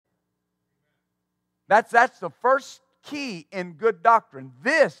That's the first key in good doctrine.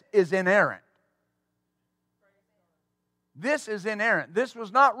 This is inerrant. This is inerrant. This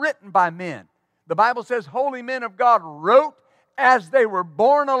was not written by men. The Bible says holy men of God wrote as they were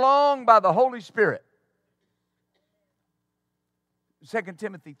borne along by the Holy Spirit. 2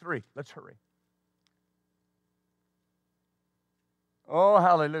 Timothy 3. Let's hurry. Oh,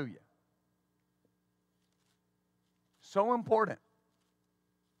 hallelujah. So important.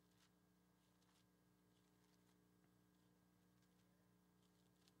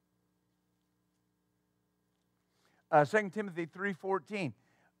 2 Timothy 3:14.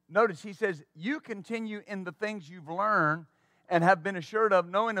 Notice he says, you continue in the things you've learned and have been assured of,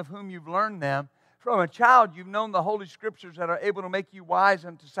 knowing of whom you've learned them. From a child you've known the Holy Scriptures that are able to make you wise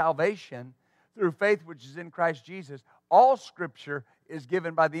unto salvation through faith which is in Christ Jesus. All Scripture is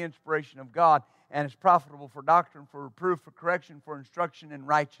given by the inspiration of God and is profitable for doctrine, for reproof, for correction, for instruction in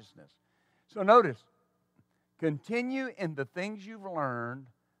righteousness. So notice, continue in the things you've learned,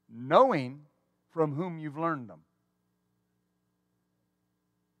 knowing from whom you've learned them.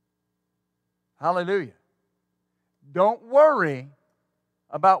 Hallelujah. Don't worry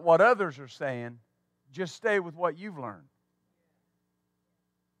about what others are saying. Just stay with what you've learned.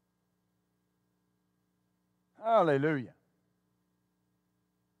 Hallelujah.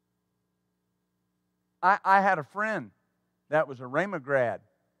 I had a friend that was a Rhema grad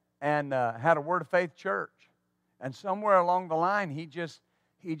and had a Word of Faith church. And somewhere along the line, he just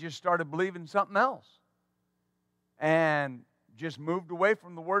started believing something else. And just moved away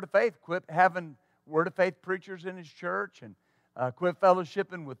from the Word of Faith, quit having Word of Faith preachers in his church, and quit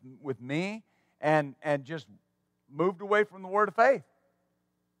fellowshipping with me, and just moved away from the Word of Faith.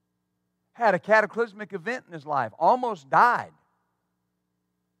 Had a cataclysmic event in his life, almost died.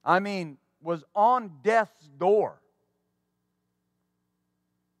 I mean, was on death's door.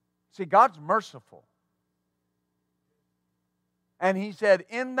 See, God's merciful. And he said,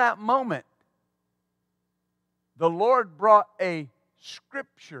 in that moment, the Lord brought a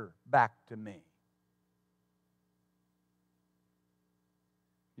scripture back to me.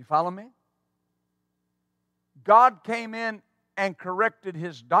 You follow me? God came in and corrected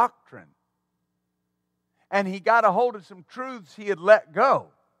his doctrine. And he got a hold of some truths he had let go.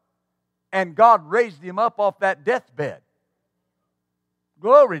 And God raised him up off that deathbed.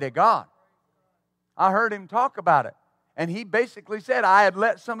 Glory to God. I heard him talk about it. And he basically said, I had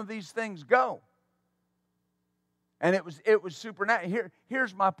let some of these things go. And it was supernatural.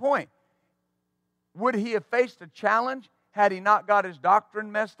 Here's my point. Would he have faced a challenge had he not got his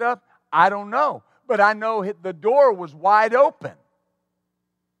doctrine messed up? I don't know. But I know the door was wide open.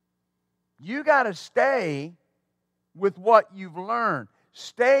 You got to stay with what you've learned.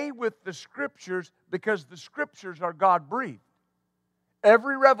 Stay with the Scriptures, because the Scriptures are God-breathed.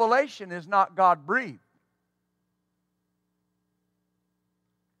 Every revelation is not God-breathed.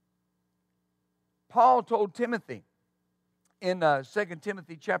 Paul told Timothy in 2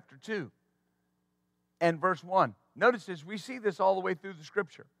 Timothy chapter 2 and verse 1. Notice this, we see this all the way through the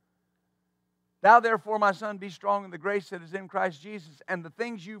Scripture. Thou therefore, my son, be strong in the grace that is in Christ Jesus, and the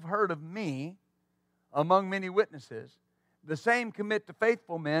things you've heard of me among many witnesses, the same commit to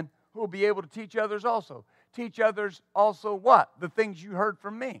faithful men who will be able to teach others also. Teach others also what? The things you heard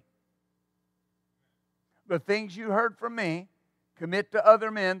from me. The things you heard from me, commit to other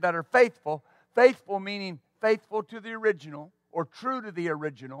men that are faithful. Faithful meaning faithful to the original or true to the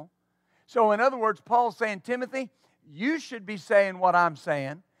original. So in other words, Paul's saying, Timothy, you should be saying what I'm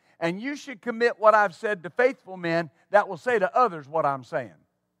saying, and you should commit what I've said to faithful men that will say to others what I'm saying.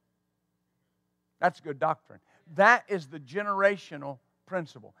 That's good doctrine. That is the generational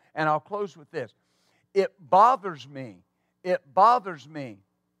principle. And I'll close with this. It bothers me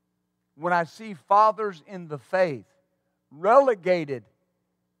when I see fathers in the faith relegated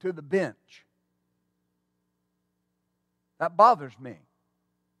to the bench. That bothers me.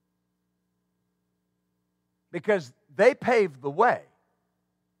 Because they paved the way.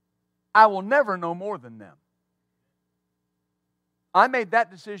 I will never know more than them. I made that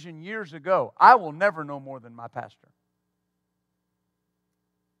decision years ago. I will never know more than my pastor.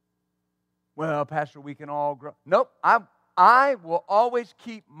 Well, Pastor, we can all grow. Nope. I will always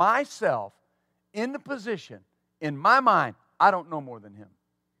keep myself in the position, in my mind, I don't know more than him.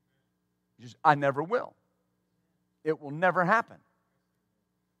 I never will. It will never happen.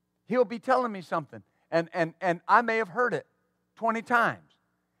 He'll be telling me something, and I may have heard it 20 times.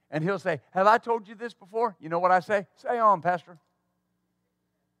 And he'll say, have I told you this before? You know what I say? Say on, Pastor.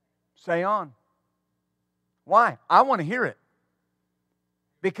 Say on. Why? I want to hear it.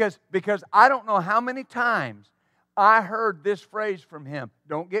 Because I don't know how many times I heard this phrase from him.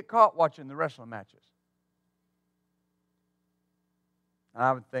 Don't get caught watching the wrestling matches. And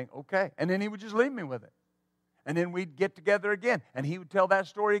I would think, okay. And then he would just leave me with it. And then we'd get together again, and he would tell that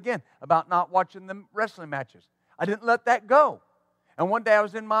story again about not watching the wrestling matches. I didn't let that go. And one day I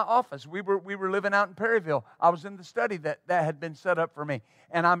was in my office. We were living out in Perryville. I was in the study that had been set up for me.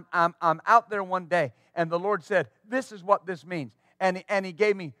 And I'm out there one day, and the Lord said, this is what this means. And he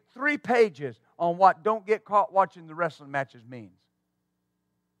gave me 3 pages on what don't get caught watching the wrestling matches means.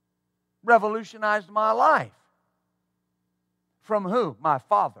 Revolutionized my life. From who? My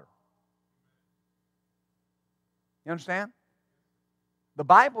Father. You understand? The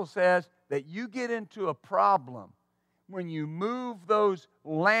Bible says that you get into a problem when you move those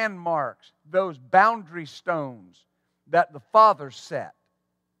landmarks, those boundary stones that the Father set.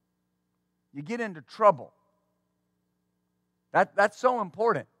 You get into trouble. That's so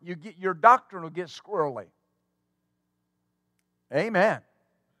important. Your doctrine will get squirrely. Amen.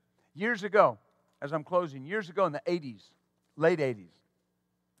 Years ago, as I'm closing, years ago in the 80s, late 80s,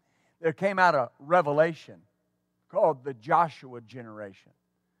 there came out a revelation called the Joshua generation.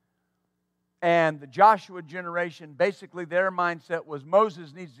 And the Joshua generation, basically their mindset was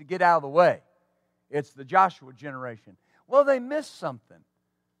Moses needs to get out of the way. It's the Joshua generation. Well, they missed something.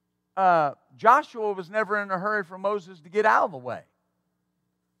 Joshua was never in a hurry for Moses to get out of the way.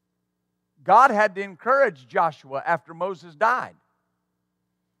 God had to encourage Joshua after Moses died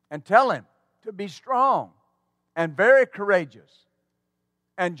and tell him to be strong and very courageous.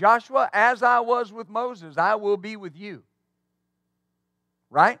 And Joshua, as I was with Moses, I will be with you.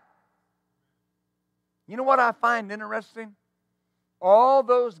 Right? You know what I find interesting? All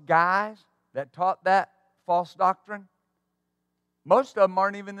those guys that taught that false doctrine, most of them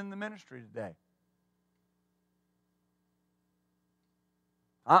aren't even in the ministry today.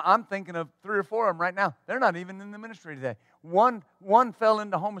 I'm thinking of 3 or 4 of them right now. They're not even in the ministry today. One fell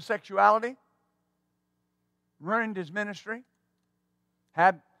into homosexuality, ruined his ministry,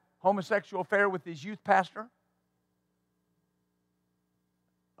 had homosexual affair with his youth pastor.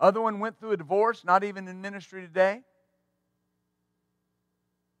 Other one went through a divorce, not even in ministry today.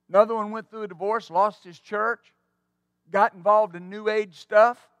 Another one went through a divorce, lost his church, got involved in New Age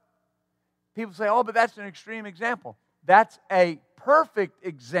stuff. People say, oh, but that's an extreme example. That's a perfect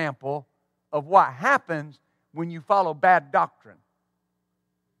example of what happens when you follow bad doctrine.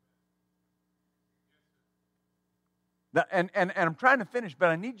 And I'm trying to finish, but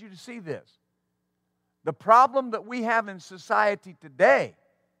I need you to see this. The problem that we have in society today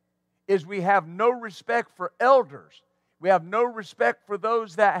is we have no respect for elders. We have no respect for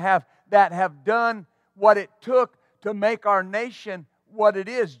those that have done what it took to make our nation what it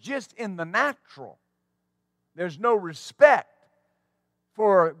is, just in the natural. There's no respect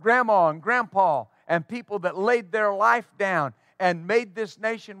for grandma and grandpa and people that laid their life down and made this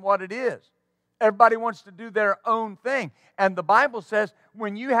nation what it is. Everybody wants to do their own thing. And the Bible says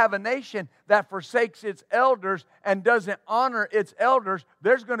when you have a nation that forsakes its elders and doesn't honor its elders,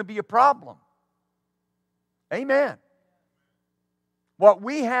 there's going to be a problem. Amen. What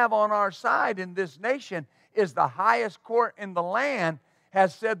we have on our side in this nation is the highest court in the land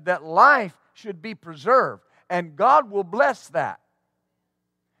has said that life should be preserved. And God will bless that.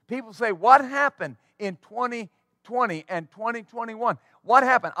 People say, what happened in 2020 and 2021? What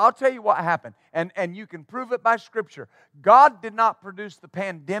happened? I'll tell you what happened. And you can prove it by Scripture. God did not produce the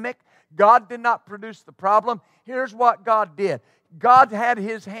pandemic. God did not produce the problem. Here's what God did. God had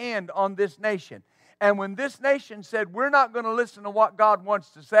His hand on this nation. And when this nation said, we're not going to listen to what God wants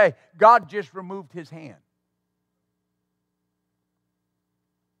to say, God just removed His hand.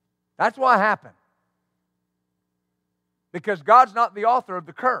 That's what happened. Because God's not the author of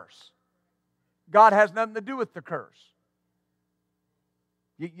the curse. God has nothing to do with the curse.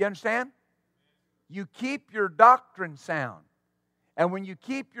 You understand? You keep your doctrine sound. And when you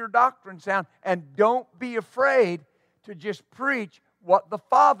keep your doctrine sound, and don't be afraid to just preach what the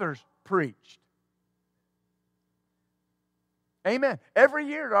fathers preached. Amen. Every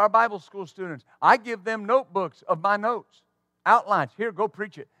year to our Bible school students, I give them notebooks of my notes, outlines. Here, go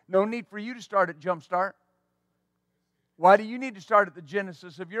preach it. No need for you to start at Jumpstart. Why do you need to start at the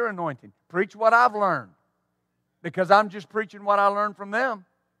genesis of your anointing? Preach what I've learned. Because I'm just preaching what I learned from them.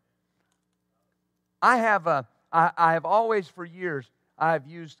 I have always for years, I've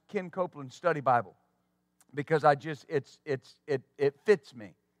used Ken Copeland's study Bible. Because it fits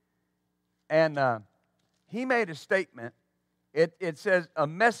me. And he made a statement. It says, a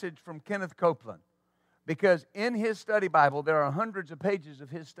message from Kenneth Copeland. Because in his study Bible, there are hundreds of pages of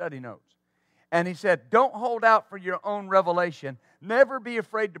his study notes. And he said, don't hold out for your own revelation. Never be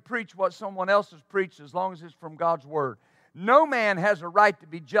afraid to preach what someone else has preached as long as it's from God's Word. No man has a right to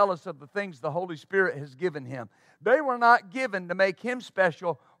be jealous of the things the Holy Spirit has given him. They were not given to make him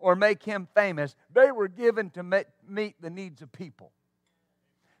special or make him famous. They were given to meet the needs of people.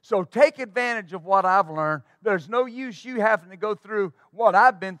 So take advantage of what I've learned. There's no use you having to go through what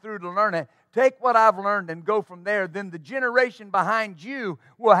I've been through to learn it. Take what I've learned and go from there. Then the generation behind you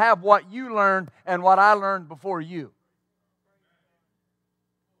will have what you learned and what I learned before you.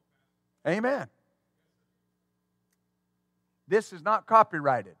 Amen. This is not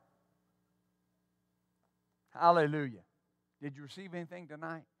copyrighted. Hallelujah. Did you receive anything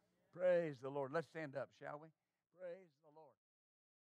tonight? Praise the Lord. Let's stand up, shall we? Praise